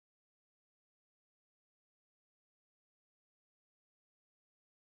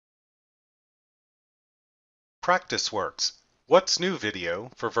PracticeWorks, What's New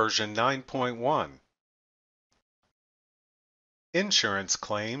video for version 9.1. Insurance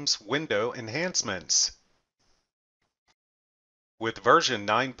Claims Window Enhancements. With version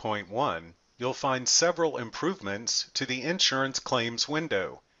 9.1, you'll find several improvements to the insurance claims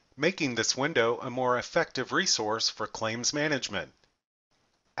window, making this window a more effective resource for claims management.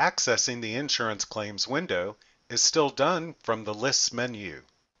 Accessing the insurance claims window is still done from the Lists menu.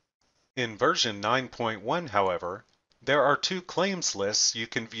 In version 9.1, however, there are two claims lists you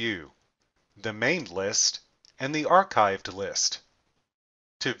can view: the main list and the archived list.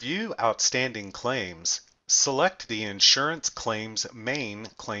 To view outstanding claims, select the Insurance Claims Main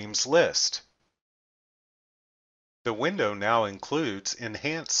Claims list. The window now includes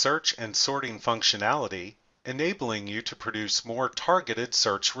enhanced search and sorting functionality, enabling you to produce more targeted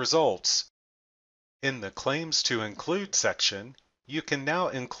search results. In the Claims to Include section, you can now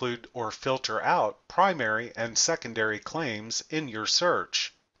include or filter out primary and secondary claims in your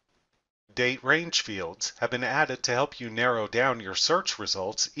search. Date range fields have been added to help you narrow down your search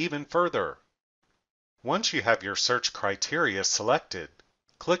results even further. Once you have your search criteria selected,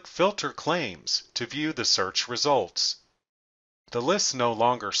 click Filter Claims to view the search results. The list no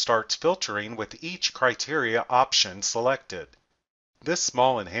longer starts filtering with each criteria option selected. This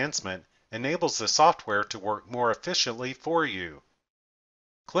small enhancement enables the software to work more efficiently for you.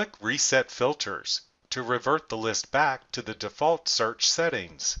 Click Reset Filters to revert the list back to the default search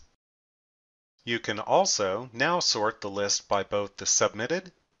settings. You can also now sort the list by both the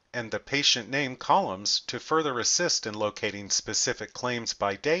submitted and the patient name columns to further assist in locating specific claims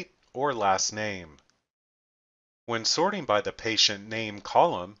by date or last name. When sorting by the patient name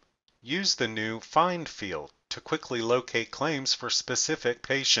column, use the new Find field to quickly locate claims for specific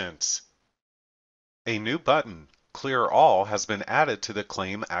patients. A new button, Clear All, has been added to the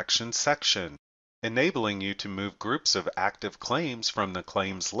Claim Actions section, enabling you to move groups of active claims from the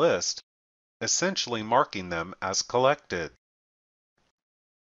claims list, essentially marking them as collected.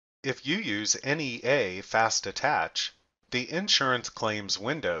 If you use NEA Fast Attach, the Insurance Claims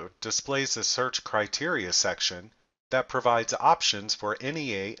window displays a search criteria section that provides options for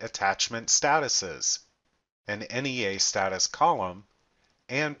NEA attachment statuses, an NEA status column,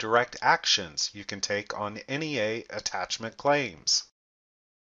 and direct actions you can take on NEA attachment claims.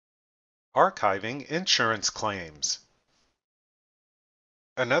 Archiving insurance claims.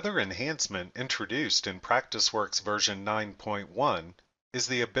 Another enhancement introduced in PracticeWorks version 9.1 is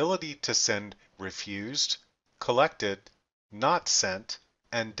the ability to send refused, collected, not sent,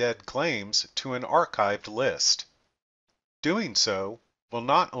 and dead claims to an archived list. Doing so will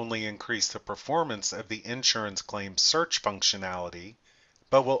not only increase the performance of the insurance claims search functionality,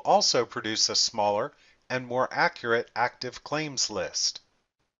 but will also produce a smaller and more accurate active claims list.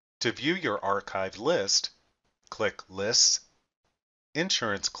 To view your archived list, click Lists,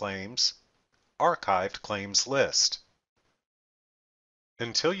 Insurance Claims, Archived Claims List.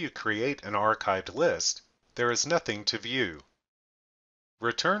 Until you create an archived list, there is nothing to view.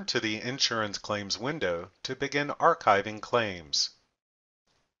 Return to the Insurance Claims window to begin archiving claims.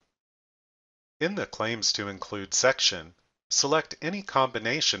 In the Claims to Include section, select any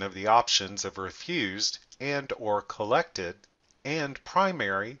combination of the options of refused and/or collected, and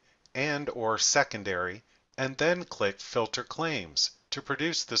primary and/or secondary, and then click Filter Claims to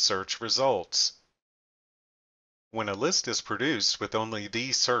produce the search results. When a list is produced with only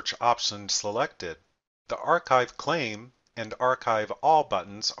these search options selected, the Archive Claim and Archive All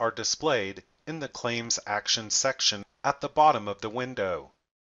buttons are displayed in the Claims Actions section at the bottom of the window.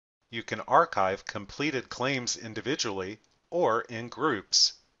 You can archive completed claims individually or in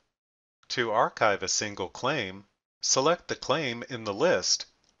groups. To archive a single claim, select the claim in the list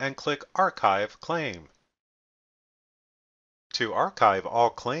and click Archive Claim. To archive all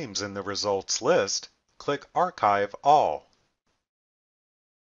claims in the results list, click Archive All.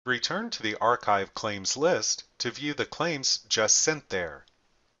 Return to the Archive Claims list to view the claims just sent there.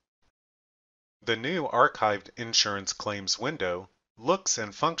 The new Archived Insurance Claims window looks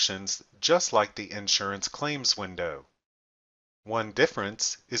and functions just like the Insurance Claims window. One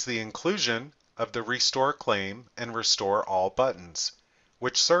difference is the inclusion of the Restore Claim and Restore All buttons,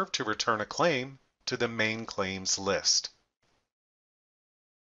 which serve to return a claim to the main claims list.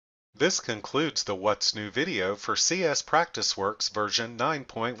 This concludes the What's New video for CS PracticeWorks version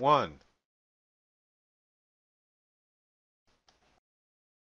 9.1.